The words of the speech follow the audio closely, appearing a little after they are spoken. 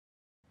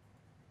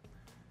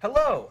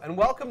Hello, and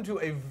welcome to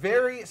a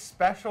very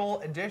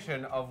special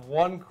edition of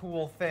One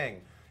Cool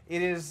Thing.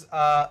 It is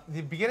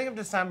the beginning of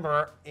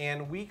December,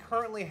 and we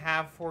currently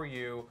have for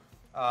you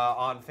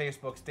on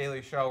Facebook's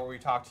daily show where we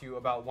talk to you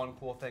about one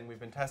cool thing we've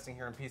been testing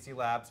here in PC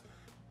Labs,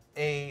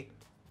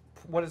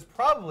 what is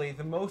probably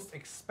the most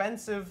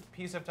expensive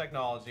piece of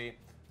technology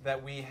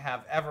that we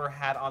have ever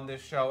had on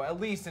this show, at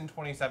least in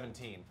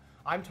 2017.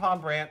 I'm Tom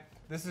Brandt.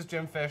 This is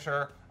Jim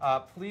Fisher.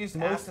 Please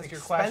ask us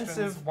your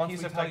questions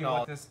once we tell you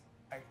what this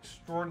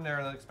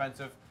extraordinarily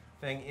expensive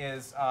thing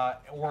is,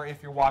 or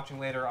if you're watching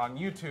later on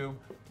YouTube,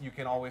 you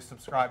can always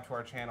subscribe to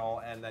our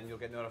channel and then you'll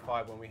get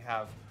notified when we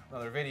have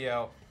another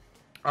video.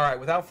 All right,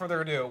 without further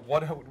ado,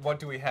 what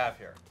do we have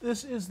here?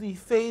 This is the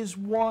Phase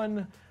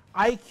One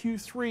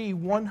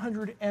IQ3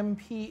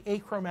 100MP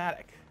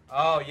Achromatic.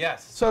 Oh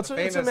yes, so it's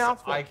a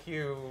mouthful.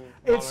 IQ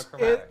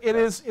monochromatic. It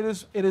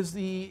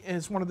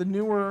is one of the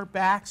newer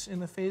backs in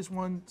the Phase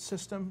One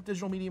system,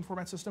 digital medium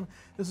format system.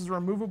 This is a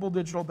removable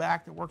digital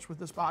back that works with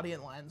this body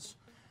and lens.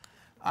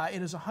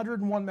 It is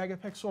 101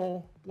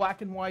 megapixel,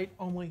 black and white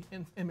only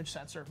image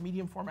sensor,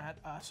 medium format.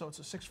 So it's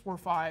a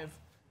 645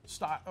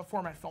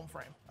 format film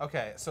frame.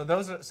 Okay,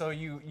 so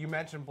you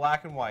mentioned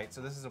black and white.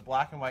 So this is a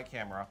black and white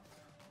camera.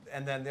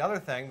 And then the other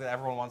thing that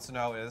everyone wants to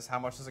know is how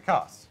much does it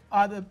cost?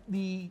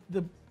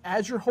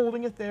 As you're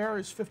holding it there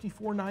is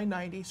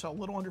 $54,990, so a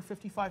little under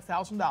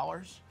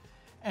 $55,000.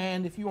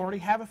 And if you already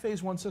have a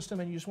Phase One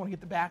system and you just want to get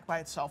the back by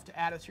itself to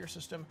add it to your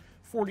system,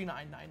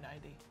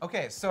 $49,990.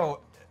 Okay, so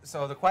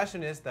the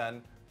question is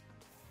then,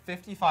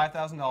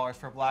 $55,000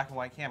 for a black and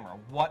white camera.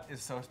 What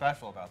is so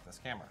special about this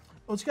camera?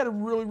 Well, it's got a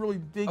really, really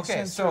big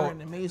sensor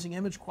and amazing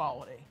image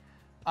quality.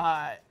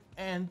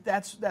 And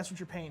that's what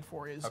you're paying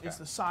for is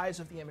the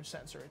size of the image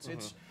sensor.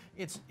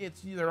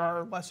 There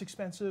are less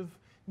expensive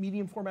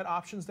medium format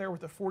options there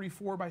with a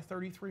 44 by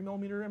 33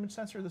 millimeter image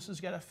sensor. This has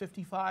got a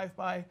 55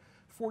 by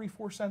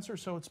 44 sensor,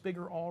 so it's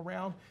bigger all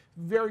around.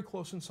 Very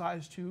close in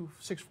size to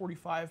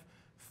 645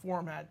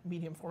 format,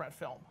 medium format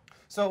film.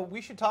 So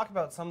we should talk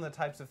about some of the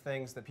types of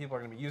things that people are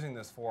going to be using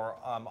this for.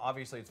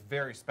 Obviously, it's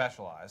very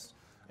specialized.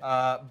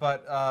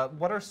 But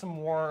what are some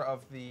more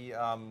of the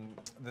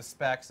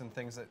specs and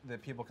things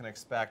that people can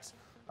expect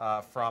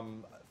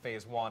from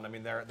Phase One? I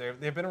mean,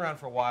 they've been around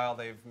for a while.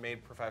 They've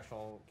made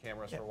professional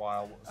cameras for a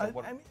while.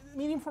 So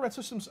medium format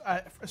systems,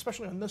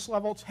 especially on this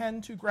level,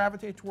 tend to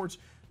gravitate towards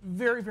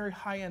very, very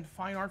high-end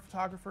fine art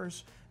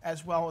photographers,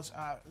 as well as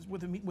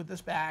with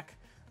this back,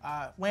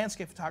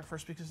 landscape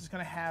photographers, because it's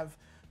going to have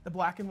the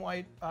black and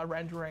white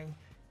rendering,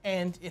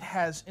 and it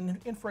has an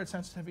infrared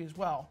sensitivity as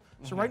well.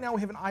 So right now we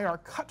have an IR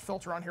cut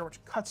filter on here,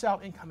 which cuts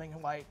out incoming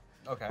light.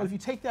 Okay. But if you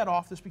take that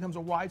off, this becomes a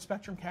wide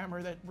spectrum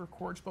camera that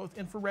records both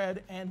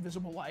infrared and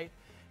visible light.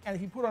 And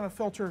if you put on a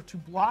filter to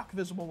block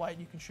visible light,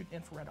 you can shoot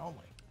infrared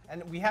only.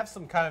 And we have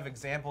some kind of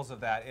examples of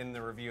that in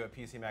the review at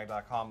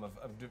PCMag.com of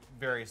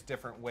various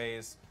different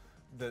ways,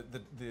 the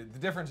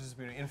differences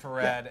between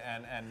infrared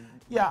and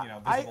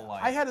visible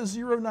light. I had a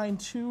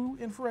 092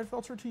 infrared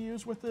filter to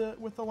use with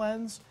the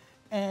lens,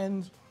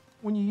 and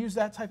when you use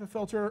that type of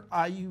filter,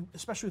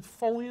 especially with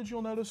foliage,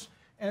 you'll notice.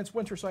 And it's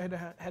winter, so I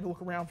had to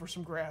look around for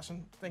some grass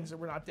and things that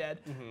were not dead.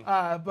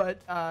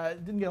 But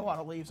didn't get a lot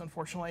of leaves,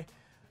 unfortunately.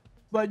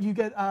 But you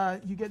get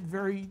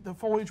the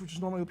foliage, which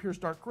normally appears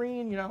dark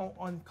green,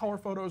 on color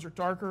photos or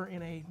darker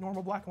in a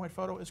normal black and white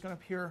photo, is going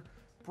to appear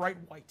bright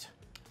white.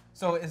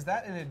 So is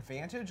that an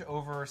advantage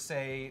over,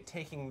 say,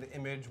 taking the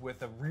image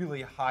with a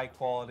really high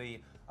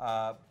quality,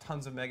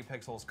 tons of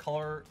megapixels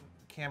color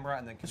camera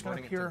and then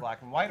converting it to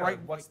black and white? Or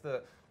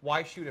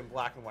why shoot in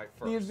black and white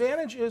first? The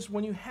advantage is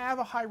when you have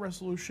a high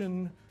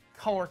resolution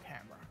color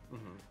camera,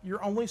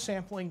 you're only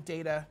sampling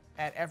data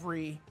at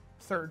every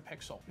third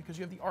pixel because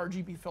you have the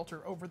RGB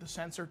filter over the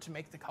sensor to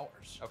make the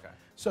colors. Okay.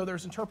 So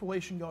there's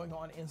interpolation going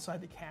on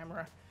inside the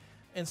camera,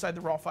 inside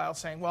the raw file,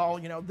 saying, well,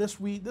 this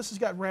has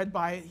got red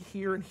by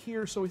here and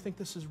here, so we think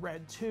this is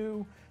red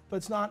too, but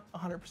it's not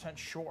 100%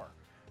 sure.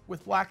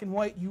 With black and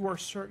white, you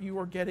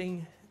are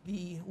getting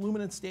the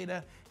luminance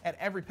data at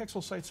every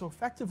pixel site, so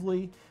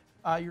effectively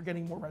you're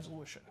getting more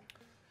resolution.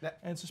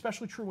 And it's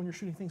especially true when you're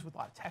shooting things with a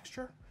lot of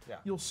texture. Yeah.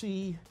 You'll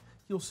see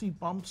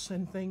bumps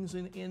and things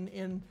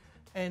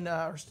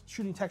or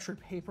shooting textured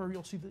paper.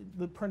 You'll see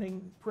the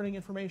printing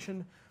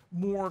information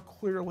more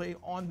clearly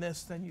on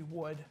this than you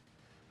would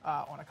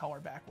on a color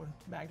back when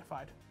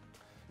magnified.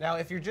 Now,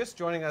 if you're just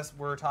joining us,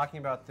 we're talking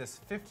about this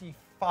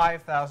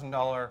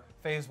 $55,000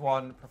 Phase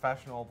One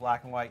professional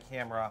black and white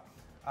camera.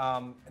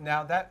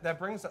 Now that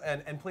brings,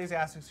 and please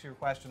ask us your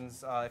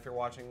questions if you're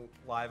watching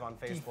live on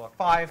Facebook.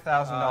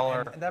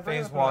 $5,000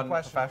 Phase One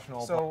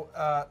professional. So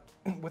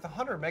with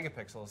 100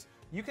 megapixels,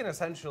 you can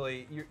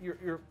essentially,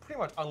 you're pretty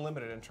much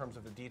unlimited in terms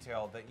of the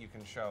detail that you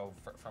can show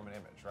from an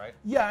image, right?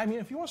 Yeah, I mean,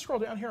 if you want to scroll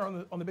down here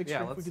on the big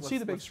screen, if we can see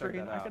the big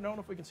screen. I don't know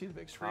if we can see the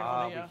big screen.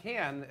 We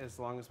can, as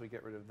long as we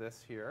get rid of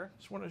this here.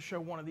 Just wanted to show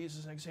one of these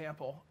as an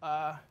example.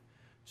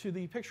 To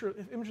the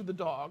image of the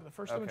dog, the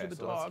first image of the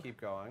dog. Let's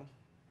keep going.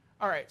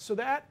 All right, so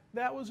that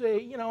was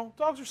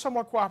dogs are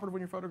somewhat cooperative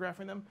when you're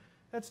photographing them.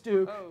 That's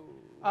Duke. Oh,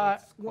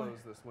 let's close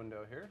this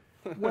window here.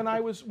 when I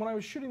was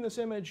shooting this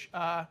image,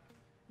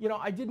 you know,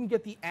 I didn't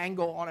get the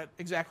angle on it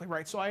exactly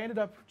right, so I ended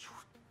up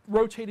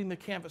rotating the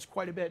canvas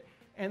quite a bit.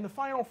 And the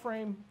final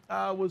frame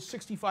was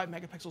 65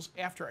 megapixels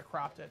after I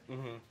cropped it.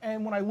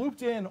 And when I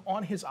looped in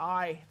on his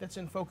eye that's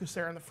in focus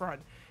there in the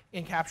front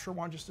in Capture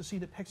One, just to see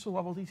the pixel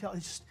level detail,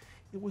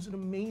 it was an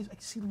amazing. I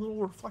could see little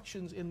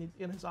reflections in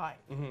his eye,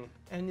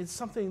 and it's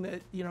something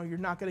that you're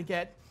not going to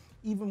get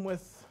even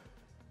with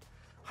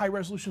high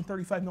resolution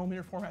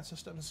 35mm format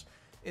systems.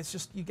 It's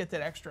just you get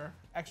that extra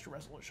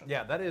resolution.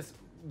 Yeah,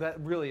 that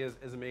really is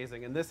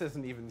amazing, and this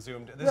isn't even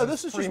zoomed.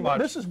 This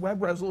is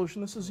web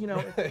resolution. This is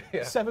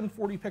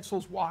 740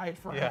 pixels wide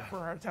for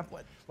our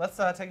template. Let's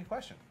take a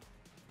question.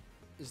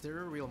 Is there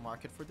a real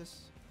market for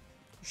this?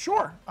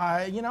 Sure.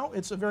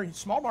 It's a very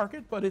small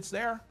market, but it's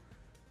there.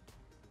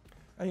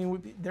 I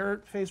mean,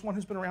 Phase One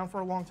has been around for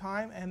a long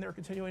time, and they're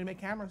continuing to make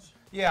cameras.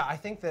 Yeah, I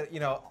think that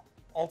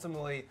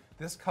ultimately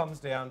this comes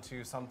down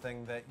to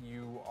something that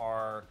you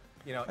are.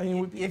 If you are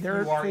in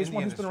the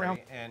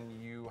industry and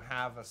you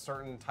have a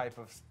certain type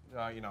of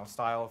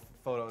style of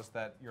photos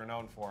that you're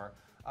known for,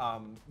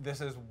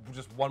 this is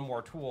just one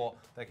more tool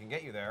that can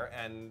get you there.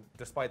 And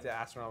despite the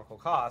astronomical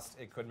cost,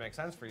 it could make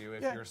sense for you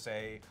if you're,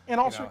 say,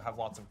 have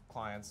lots of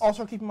clients.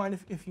 Also, keep in mind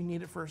if you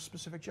need it for a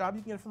specific job,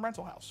 you can get it from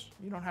rental house.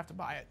 You don't have to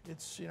buy it.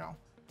 It's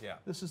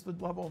this is the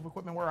level of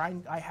equipment where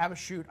I have a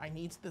shoot. I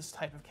need this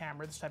type of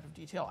camera, this type of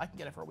detail. I can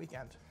get it for a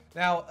weekend.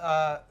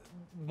 Now,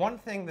 one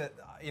thing that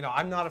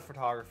I'm not a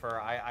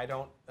photographer. I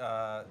don't.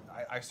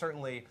 I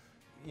certainly,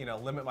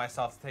 limit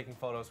myself to taking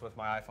photos with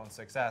my iPhone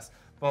 6s.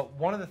 But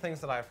one of the things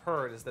that I've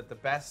heard is that the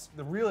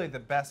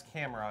best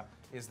camera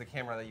is the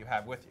camera that you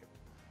have with you.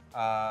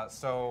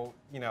 So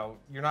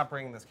you're not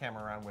bringing this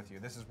camera around with you.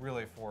 This is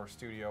really for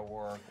studio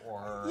work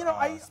or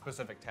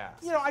specific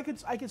tasks. I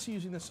could see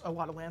using this a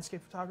lot of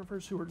landscape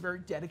photographers who are very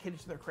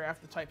dedicated to their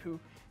craft, the type who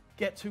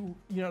get to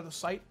the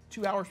site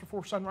 2 hours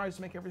before sunrise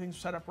to make everything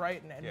set up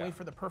right and wait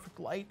for the perfect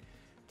light.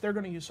 They're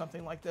going to use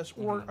something like this,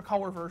 or a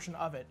color version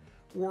of it,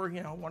 or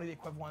one of the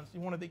equivalents,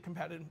 one of the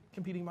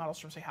competing models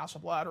from, say,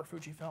 Hasselblad or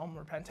Fujifilm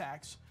or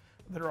Pentax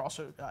that are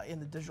also in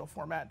the digital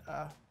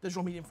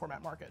medium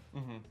format market.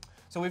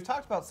 So we've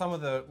talked about some of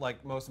the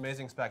most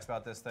amazing specs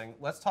about this thing.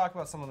 Let's talk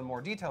about some of the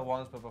more detailed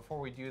ones. But before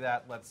we do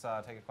that, let's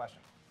take a question.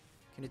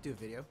 Can it do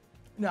video?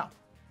 No.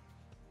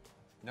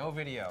 No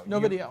video. No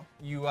video.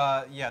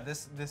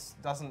 This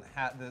doesn't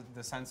have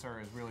the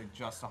sensor is really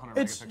just 100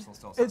 megapixel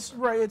still. It's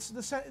right. It's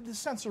the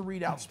sensor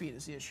readout speed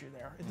is the issue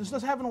there. This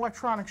does have an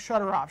electronic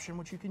shutter option,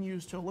 which you can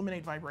use to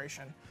eliminate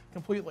vibration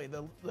completely.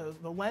 The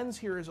lens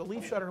here is a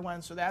leaf shutter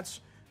lens, so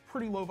that's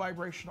pretty low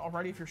vibration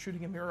already if you're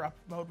shooting in mirror up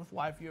mode with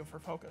live view for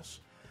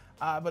focus.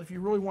 But if you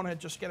really want to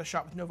just get a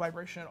shot with no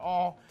vibration at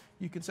all,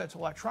 you can set to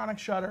electronic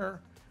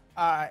shutter,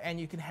 and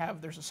you can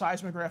there's a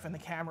seismograph in the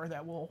camera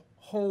that will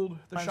hold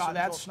the shot. So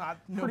that's not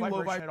pretty low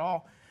vibration at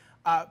all.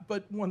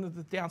 But one of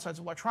the downsides of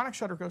electronic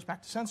shutter goes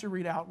back to sensor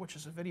readout, which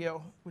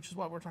is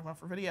what we're talking about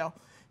for video,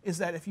 is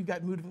that if you've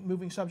got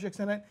moving subjects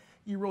in it,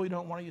 you really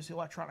don't want to use the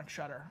electronic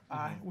shutter,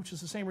 which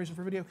is the same reason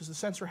for video, because the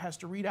sensor has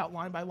to read out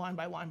line by line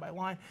by line by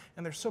line,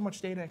 and there's so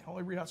much data and can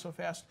only read out so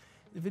fast,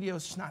 the video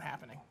is just not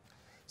happening.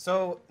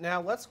 So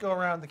now let's go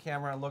around the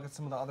camera and look at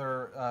some of the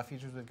other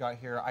features we've got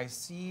here. I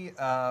see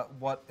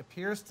what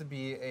appears to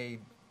be a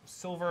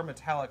silver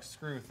metallic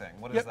screw thing.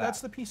 What is that?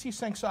 That's the PC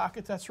sync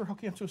socket. That's for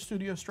hooking up to a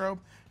studio strobe.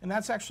 And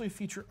that's actually a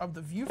feature of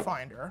the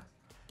viewfinder,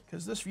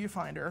 because this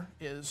viewfinder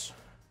is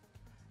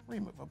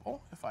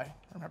removable, if I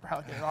remember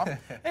how to get it off.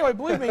 Anyway,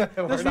 believe me,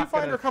 this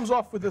viewfinder comes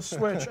off with this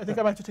switch. I think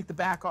I might have to take the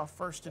back off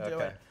first to do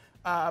it.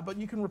 But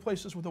you can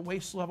replace this with a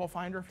waist level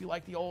finder if you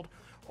like the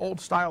old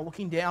style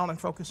looking down and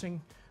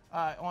focusing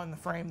on the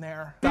frame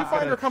there. The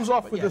viewfinder comes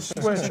off with this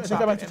switch. I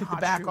think I might have to take the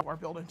back off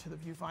built into the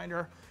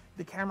viewfinder.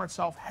 The camera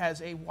itself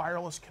has a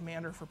wireless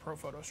commander for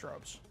ProPhoto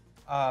strobes.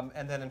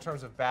 And then in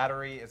terms of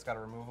battery, it's got a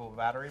removable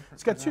battery?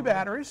 It's got two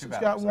batteries. It's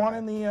got one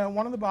in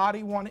the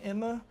body, one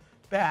in the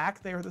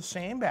back. They are the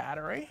same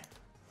battery.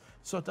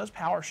 So it does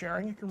power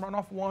sharing. You can run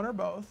off one or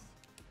both.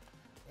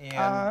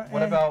 And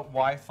what about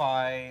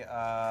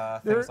Wi-Fi,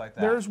 things like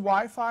that? There's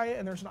Wi-Fi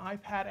and there's an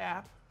iPad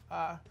app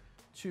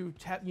to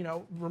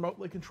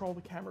remotely control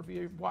the camera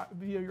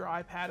via your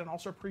iPad and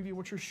also preview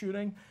what you're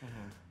shooting.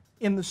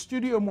 In the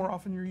studio, more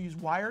often you use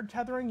wired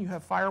tethering. You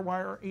have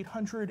FireWire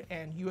 800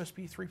 and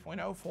USB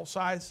 3.0 full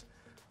size.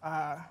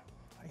 I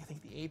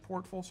think the A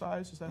port full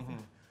size is that,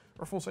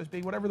 or full size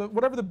B, whatever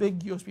the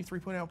big USB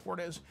 3.0 port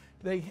is.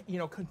 They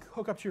can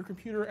hook up to your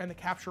computer and the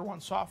Capture One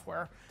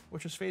software,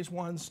 which is Phase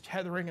One's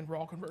tethering and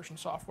RAW conversion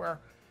software,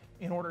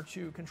 in order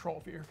to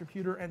control your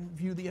computer and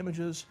view the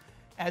images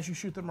as you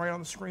shoot them right on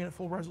the screen at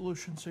full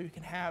resolution, so you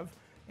can have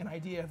an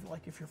idea of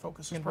if your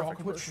focus is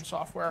perfect, which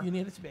software you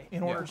need it to be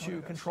in order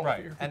to control.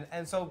 Right,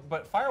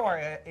 but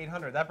FireWire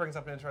 800, that brings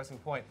up an interesting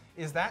point.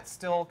 Is that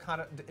still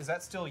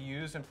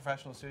used in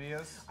professional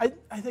studios? I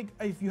think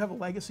if you have a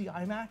legacy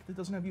iMac that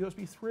doesn't have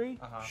USB 3,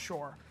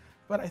 sure.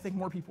 but I think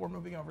more people are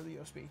moving over to the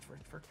USB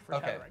for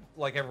Okay, tethering.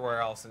 like everywhere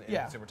else in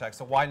Yeah. consumer tech.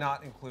 So why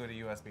not include a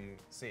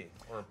USB-C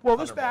or Well,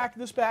 Thunderbolt?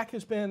 this back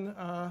has been,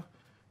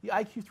 the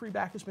IQ3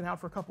 back has been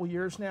out for a couple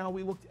years now.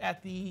 We looked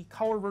at the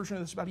color version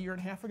of this about a year and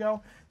a half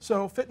ago.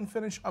 So fit and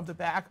finish of the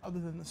back,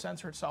 other than the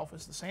sensor itself,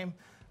 is the same.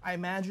 I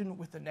imagine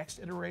with the next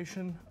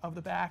iteration of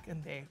the back,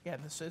 and again,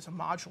 this is a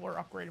modular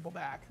upgradable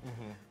back,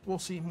 we'll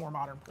see more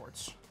modern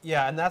ports.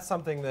 Yeah, and that's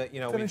something that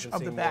we've been Finish of the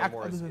seeing back,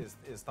 more and more other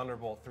is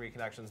Thunderbolt 3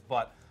 connections.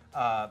 But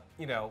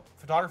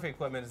photography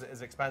equipment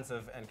is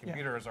expensive, and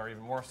computers are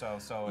even more so.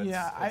 So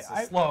it's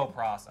a slow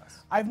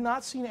process. I've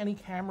not seen any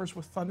cameras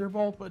with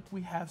Thunderbolt, but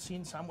we have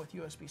seen some with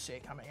USB-C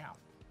coming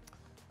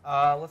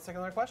out. Let's take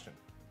another question.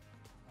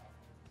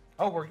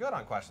 Oh, we're good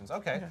on questions.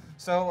 Okay. Yeah.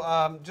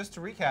 So just to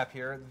recap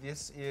here,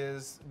 this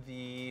is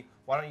the.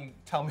 Why don't you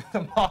tell me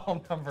the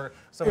model number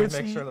so we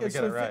make sure that we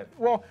get it right?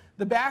 Well,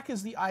 the back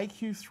is the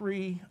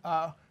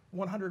IQ3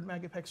 100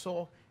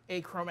 megapixel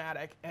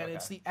Achromatic, and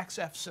it's the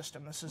XF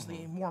system. This is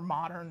the more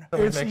modern. So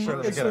we make sure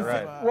that we get it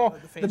right. Well,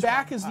 the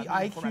back is the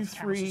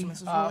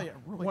IQ3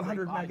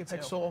 100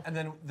 megapixel. And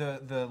then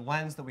the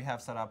lens that we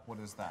have set up, what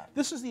is that?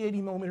 This is the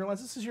 80mm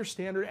lens. This is your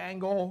standard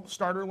angle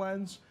starter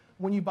lens.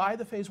 When you buy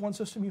the Phase 1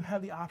 system, you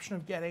have the option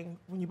of getting,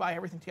 when you buy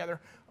everything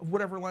together, of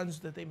whatever lens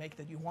that they make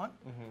that you want.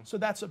 So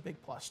that's a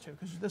big plus too,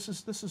 because this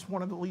is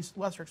one of the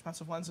lesser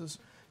expensive lenses.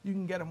 You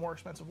can get a more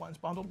expensive lens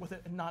bundled with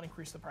it and not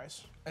increase the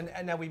price. And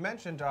now we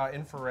mentioned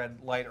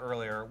infrared light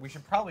earlier. We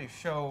should probably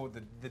show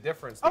the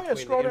difference Oh between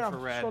yeah, scroll the down.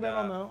 infrared. Scroll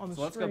down on the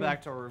so let's go screen.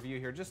 back to our review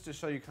here, just to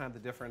show you kind of the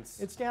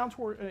difference. It's down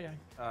toward.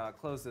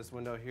 Close this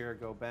window here.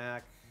 Go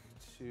back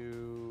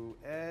to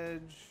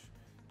Edge.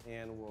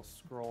 And we'll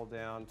scroll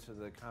down to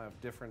the kind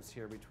of difference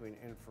here between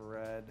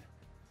infrared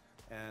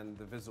and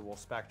the visible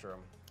spectrum,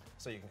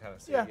 so you can kind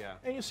of see. Yeah,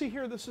 and you see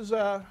here, this is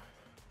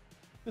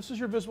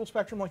your visible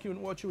spectrum, like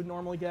what you would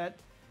normally get.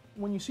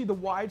 When you see the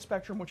wide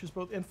spectrum, which is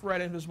both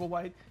infrared and visible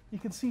light, you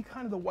can see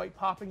kind of the white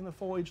popping in the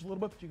foliage a little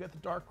bit, but you get the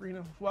dark green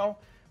as well.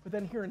 But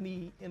then here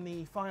in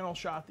the final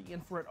shot, the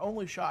infrared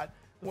only shot,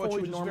 the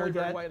foliage is normally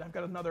very white. I've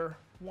got another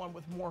one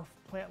with more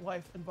plant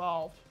life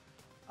involved.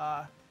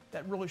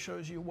 That really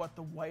shows you what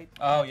the white.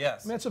 Oh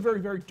yes. I mean, it's a very,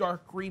 very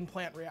dark green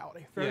plant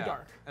reality. Very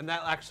dark. And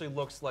that actually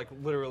looks like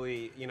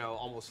literally,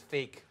 almost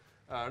fake.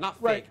 Not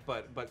Right.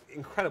 fake, but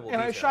incredible.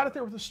 And I detail. shot it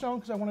there with the stone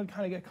because I wanted to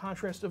kind of get a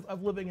contrast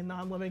of living and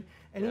non-living.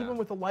 And even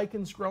with the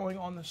lichens growing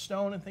on the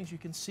stone and things you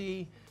can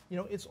see,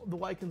 the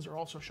lichens are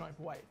also showing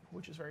white,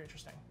 which is very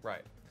interesting.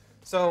 Right.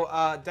 So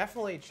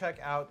definitely check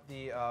out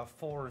the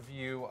full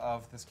review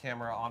of this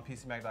camera on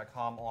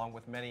PCMag.com, along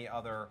with many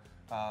other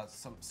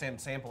some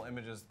sample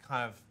images,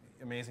 kind of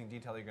amazing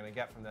detail you're going to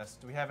get from this.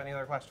 Do we have any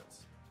other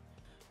questions?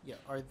 Yeah,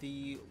 are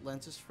the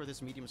lenses for this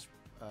medium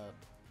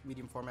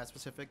format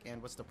specific,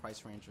 and what's the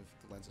price range of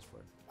the lenses for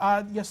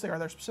it? Yes, they are.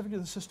 They're specific to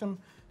the system.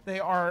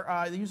 They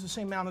are. They use the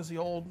same mount as the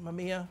old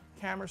Mamiya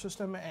camera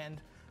system, and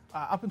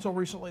up until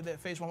recently, the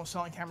Phase 1 was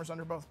selling cameras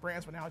under both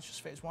brands, but now it's just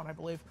Phase 1, I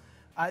believe.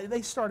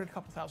 They start at a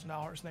couple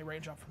 $1,000s, and they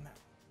range up from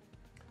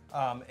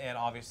that. And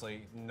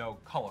obviously, no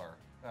color.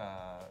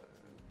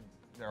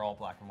 They're all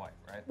black and white,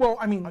 right? Well,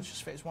 I mean, it's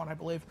just Phase 1, I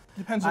believe.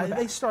 Depends on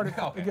they started.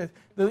 Okay.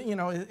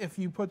 If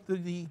you put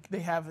they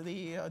have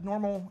the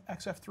normal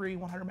XF3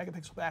 100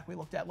 megapixel back we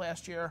looked at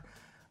last year,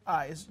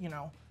 is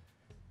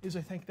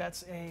I think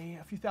that's a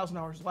few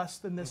 $1,000s less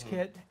than this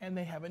kit, and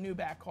they have a new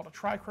back called a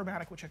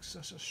trichromatic, which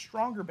accesses a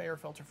stronger Bayer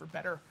filter for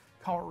better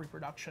color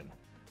reproduction.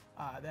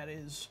 That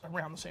is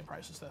around the same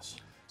price as this.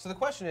 So the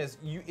question is,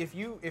 if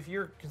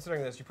you're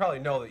considering this, you probably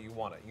know that you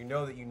want it. You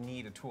know that you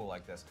need a tool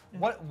like this.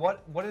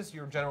 What is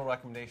your general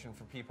recommendation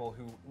for people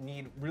who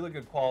need really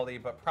good quality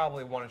but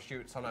probably want to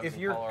shoot sometimes in color?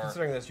 If you're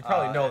considering this, you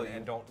probably know that you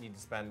don't need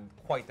to spend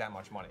quite that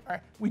much money. All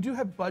right, we do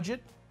have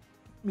budget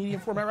medium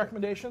format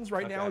recommendations.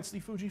 Right now, it's the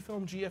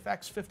Fujifilm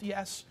GFX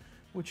 50S,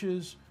 which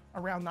is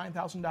around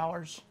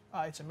 $9,000.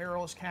 It's a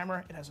mirrorless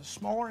camera. It has a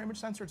smaller image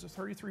sensor. It's a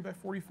 33 by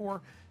 44,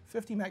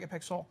 50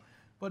 megapixel.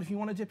 But if you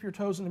want to dip your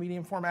toes in the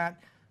medium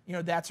format,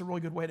 that's a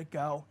really good way to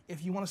go.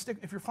 If you want to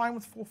if you're fine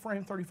with full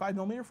frame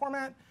 35mm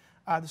format,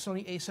 the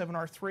Sony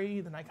A7R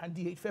III, the Nikon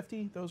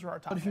D850, those are our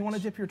top. But if you want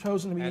to dip your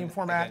toes in the medium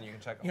format, again, you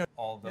can check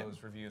all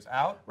those reviews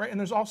out. Right, and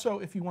there's also,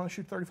 if you want to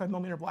shoot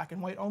 35mm black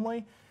and white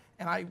only,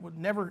 and I would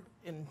never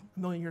in a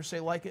million years say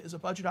Leica is a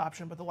budget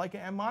option, but the Leica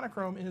M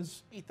monochrome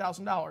is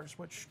 $8,000,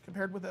 which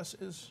compared with this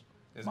is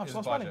much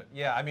less budget. money.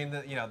 Yeah, I mean,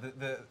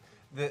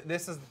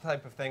 this is the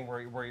type of thing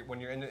where when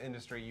you're in the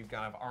industry, you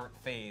kind of aren't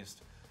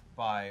phased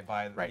by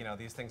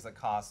these things that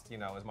cost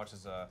as much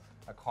as a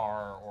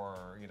car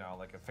or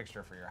like a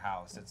fixture for your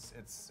house.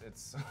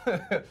 It's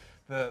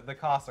the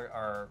costs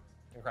are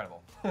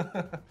incredible.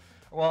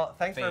 Well,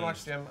 thanks very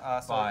much, Jim.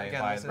 So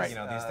again,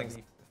 these things.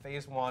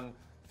 Phase 1,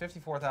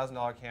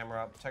 $54,000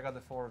 camera. Check out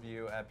the full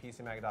review at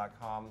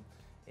PCMag.com,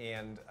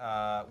 and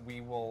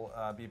we will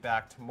be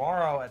back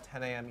tomorrow at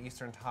 10 a.m.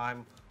 Eastern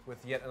Time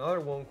with yet another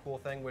one cool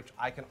thing, which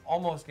I can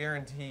almost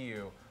guarantee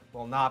you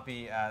will not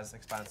be as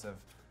expensive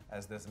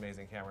as this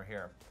amazing camera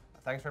here.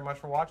 Thanks very much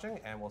for watching,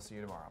 and we'll see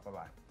you tomorrow.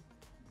 Bye-bye.